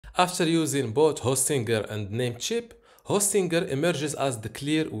After using both Hostinger and Namecheap, Hostinger emerges as the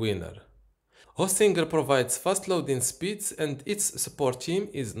clear winner. Hostinger provides fast loading speeds and its support team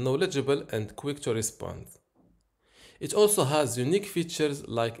is knowledgeable and quick to respond. It also has unique features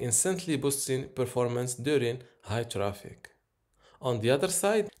like instantly boosting performance during high traffic. On the other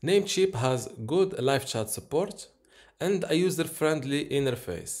side, Namecheap has good live chat support and a user-friendly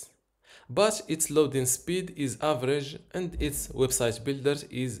interface, but its loading speed is average and its website builder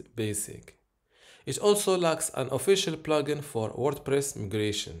is basic. It also lacks an official plugin for WordPress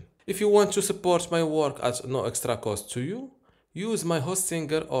migration. If you want to support my work at no extra cost to you, use my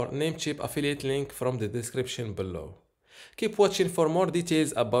Hostinger or Namecheap affiliate link from the description below. Keep watching for more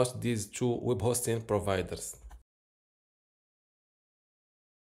details about these two web hosting providers.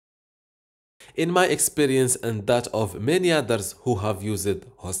 In my experience and that of many others who have used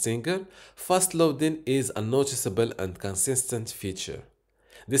Hostinger, fast loading is a noticeable and consistent feature.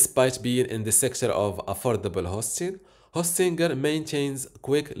 Despite being in the sector of affordable hosting, Hostinger maintains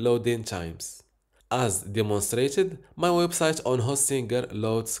quick loading times. As demonstrated, my website on Hostinger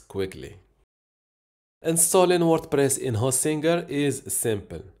loads quickly. Installing WordPress in Hostinger is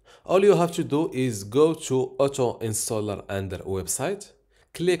simple. All you have to do is go to Auto Installer under Website,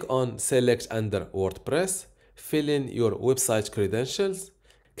 click on Select under WordPress, fill in your website credentials,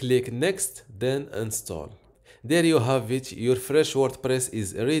 click Next, then Install. There you have it, your fresh WordPress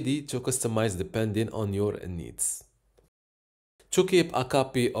is ready to customize depending on your needs. To keep a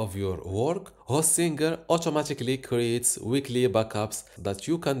copy of your work, Hostinger automatically creates weekly backups that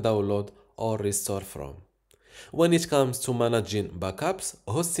you can download or restore from. When it comes to managing backups,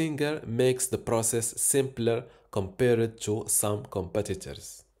 Hostinger makes the process simpler compared to some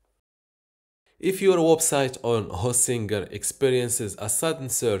competitors. If your website on Hostinger experiences a sudden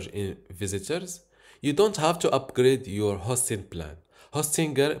surge in visitors, you don't have to upgrade your hosting plan.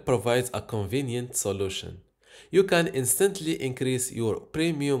 Hostinger provides a convenient solution. You can instantly increase your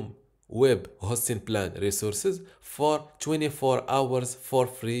premium web hosting plan resources for 24 hours for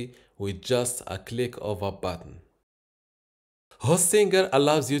free with just a click of a button. Hostinger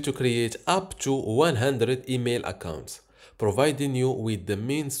allows you to create up to 100 email accounts, providing you with the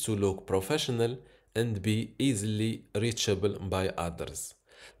means to look professional and be easily reachable by others.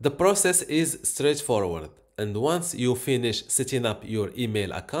 The process is straightforward, and once you finish setting up your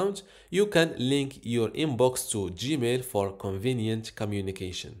email account, you can link your inbox to Gmail for convenient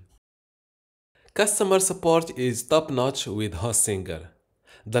communication. Customer support is top-notch with Hostinger.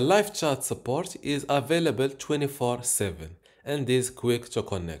 The live chat support is available 24/7 and is quick to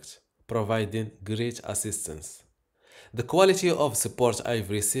connect, providing great assistance. The quality of support I've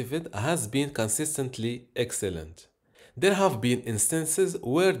received has been consistently excellent. There have been instances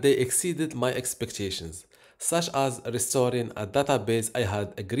where they exceeded my expectations, such as restoring a database I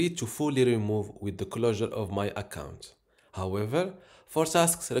had agreed to fully remove with the closure of my account. However, for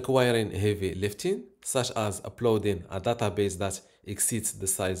tasks requiring heavy lifting, such as uploading a database that exceeds the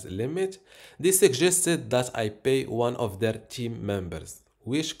size limit, they suggested that I pay one of their team members,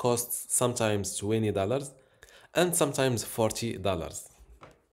 which costs sometimes $20 and sometimes $40.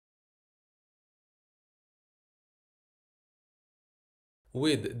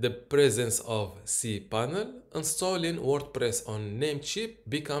 With the presence of cPanel, installing WordPress on Namecheap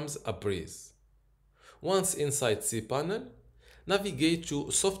becomes a breeze. Once inside cPanel, navigate to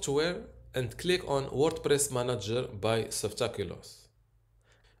Software and click on WordPress Manager by Softaculous.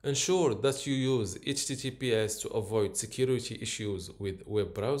 Ensure that you use HTTPS to avoid security issues with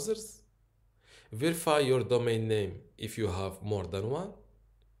web browsers. Verify your domain name if you have more than one.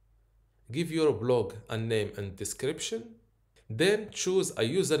 Give your blog a name and description. Then choose a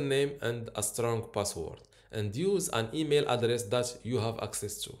username and a strong password, and use an email address that you have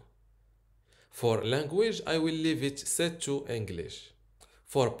access to. For language, I will leave it set to English.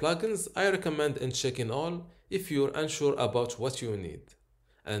 For plugins, I recommend unchecking all if you're unsure about what you need.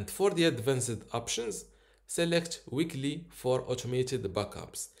 And for the advanced options, select weekly for automated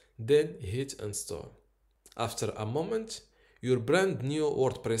backups, then hit install. After a moment, your brand new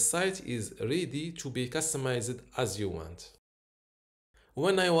WordPress site is ready to be customized as you want.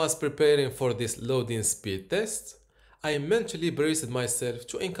 When I was preparing for this loading speed test, I mentally braced myself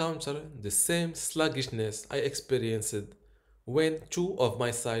to encounter the same sluggishness I experienced when two of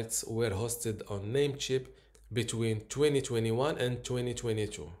my sites were hosted on Namecheap between 2021 and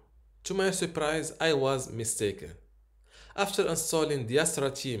 2022. To my surprise, I was mistaken. After installing the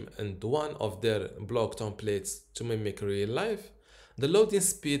Astra theme and one of their blog templates to mimic real life, the loading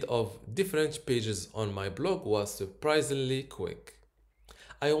speed of different pages on my blog was surprisingly quick.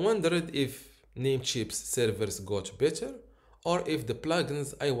 I wondered if Namecheap's servers got better or if the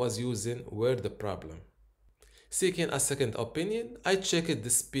plugins I was using were the problem. Seeking a second opinion, I checked the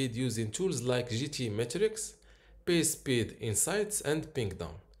speed using tools like GT Metrics, Page Speed Insights, and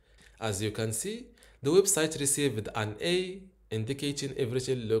Pingdom. As you can see, the website received an A, indicating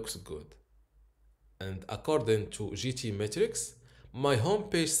everything looks good. And according to GT Metrics, my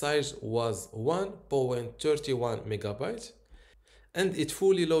homepage size was 1.31 megabytes and it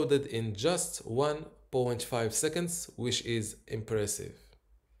fully loaded in just 1.5 seconds, which is impressive.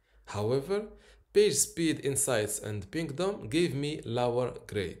 However, Page Speed Insights and Pingdom gave me lower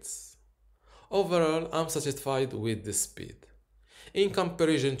grades. Overall, I'm satisfied with the speed. In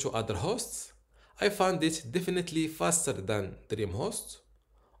comparison to other hosts, I found it definitely faster than DreamHost,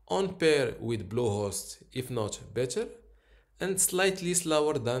 on par with Bluehost if not better, and slightly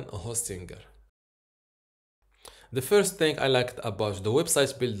slower than Hostinger. The first thing I liked about the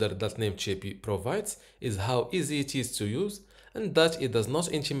website builder that Namecheap provides is how easy it is to use and that it does not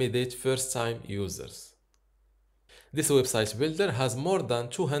intimidate first-time users. This website builder has more than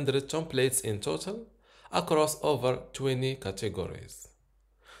 200 templates in total across over 20 categories.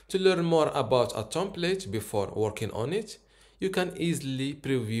 To learn more about a template before working on it, you can easily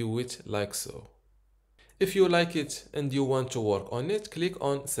preview it like so. If you like it and you want to work on it, click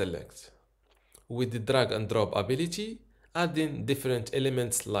on Select. With the drag and drop ability, adding different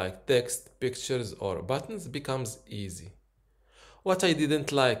elements like text, pictures, or buttons becomes easy. What I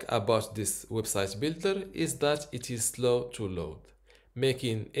didn't like about this website builder is that it is slow to load,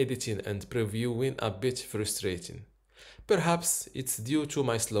 making editing and previewing a bit frustrating. Perhaps it's due to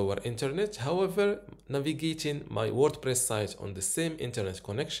my slower internet, however, navigating my WordPress site on the same internet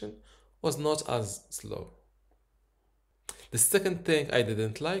connection was not as slow. The second thing I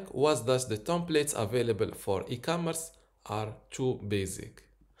didn't like was that the templates available for e-commerce are too basic.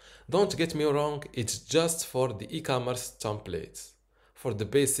 Don't get me wrong, it's just for the e-commerce templates. For the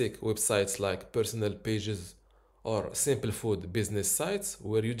basic websites like personal pages or simple food business sites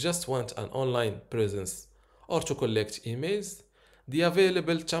where you just want an online presence or to collect emails, the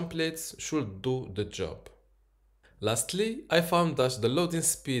available templates should do the job. Lastly, I found that the loading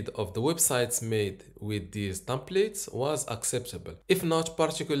speed of the websites made with these templates was acceptable, if not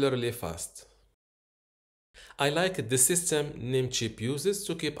particularly fast. I like the system Namecheap uses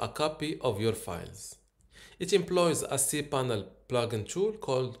to keep a copy of your files. It employs a cPanel plugin tool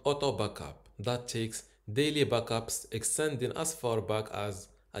called Auto Backup that takes daily backups extending as far back as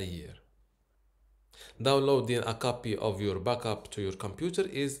a year. Downloading a copy of your backup to your computer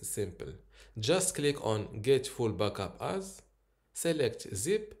is simple. Just click on Get Full Backup As, select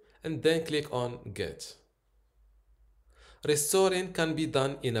Zip, and then click on Get. Restoring can be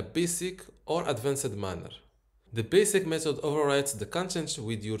done in a basic or advanced manner. The basic method overwrites the content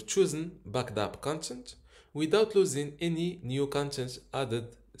with your chosen backed up content without losing any new content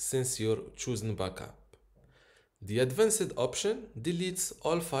added since your chosen backup. The advanced option deletes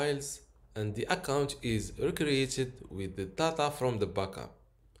all files and the account is recreated with the data from the backup.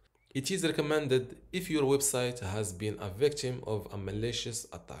 It is recommended if your website has been a victim of a malicious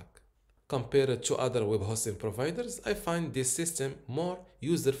attack. Compared to other web hosting providers, I find this system more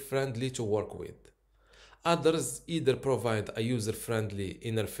user-friendly to work with. Others either provide a user-friendly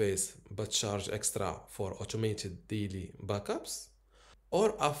interface but charge extra for automated daily backups,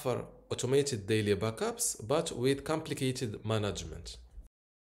 or offer automated daily backups but with complicated management.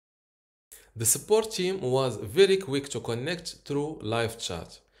 The support team was very quick to connect through live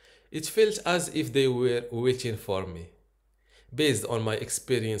chat. It felt as if they were waiting for me. Based on my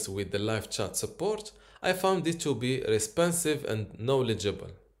experience with the live chat support, I found it to be responsive and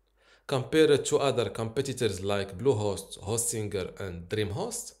knowledgeable. Compared to other competitors like Bluehost, Hostinger, and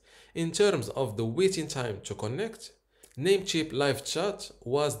DreamHost, in terms of the waiting time to connect, Namecheap Live Chat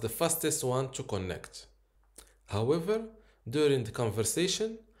was the fastest one to connect. However, during the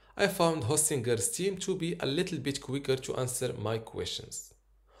conversation, I found Hostinger's team to be a little bit quicker to answer my questions.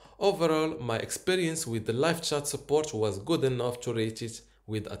 Overall, my experience with the live chat support was good enough to rate it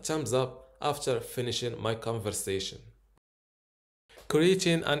with a thumbs up after finishing my conversation.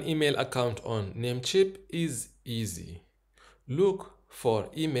 Creating an email account on Namecheap is easy. Look for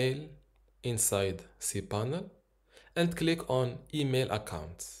email inside cPanel and click on email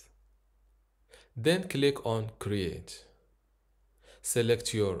accounts. Then click on create.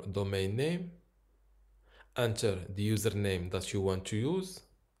 Select your domain name, enter the username that you want to use,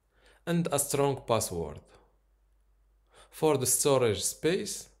 and a strong password. For the storage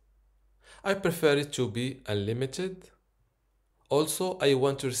space, I prefer it to be unlimited. Also, I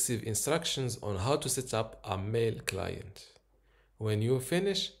want to receive instructions on how to set up a mail client. When you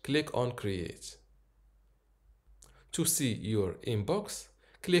finish, click on create. To see your inbox,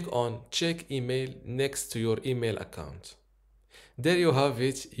 click on Check Email next to your email account. There you have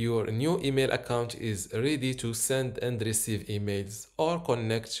it, your new email account is ready to send and receive emails or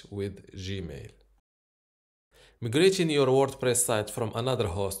connect with Gmail. Migrating your WordPress site from another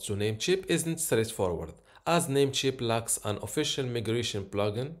host to Namecheap isn't straightforward, as Namecheap lacks an official migration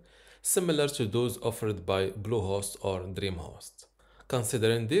plugin similar to those offered by Bluehost or DreamHost.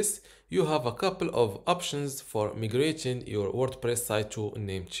 Considering this, you have a couple of options for migrating your WordPress site to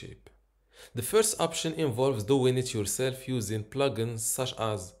Namecheap. The first option involves doing it yourself using plugins such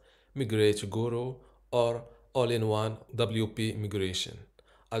as Migrate Guru or All-in-One WP Migration.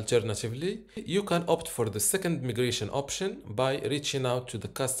 Alternatively, you can opt for the second migration option by reaching out to the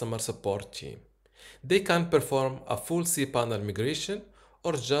customer support team. They can perform a full cPanel migration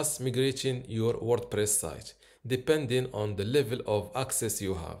or just migrating your WordPress site, depending on the level of access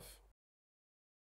you have.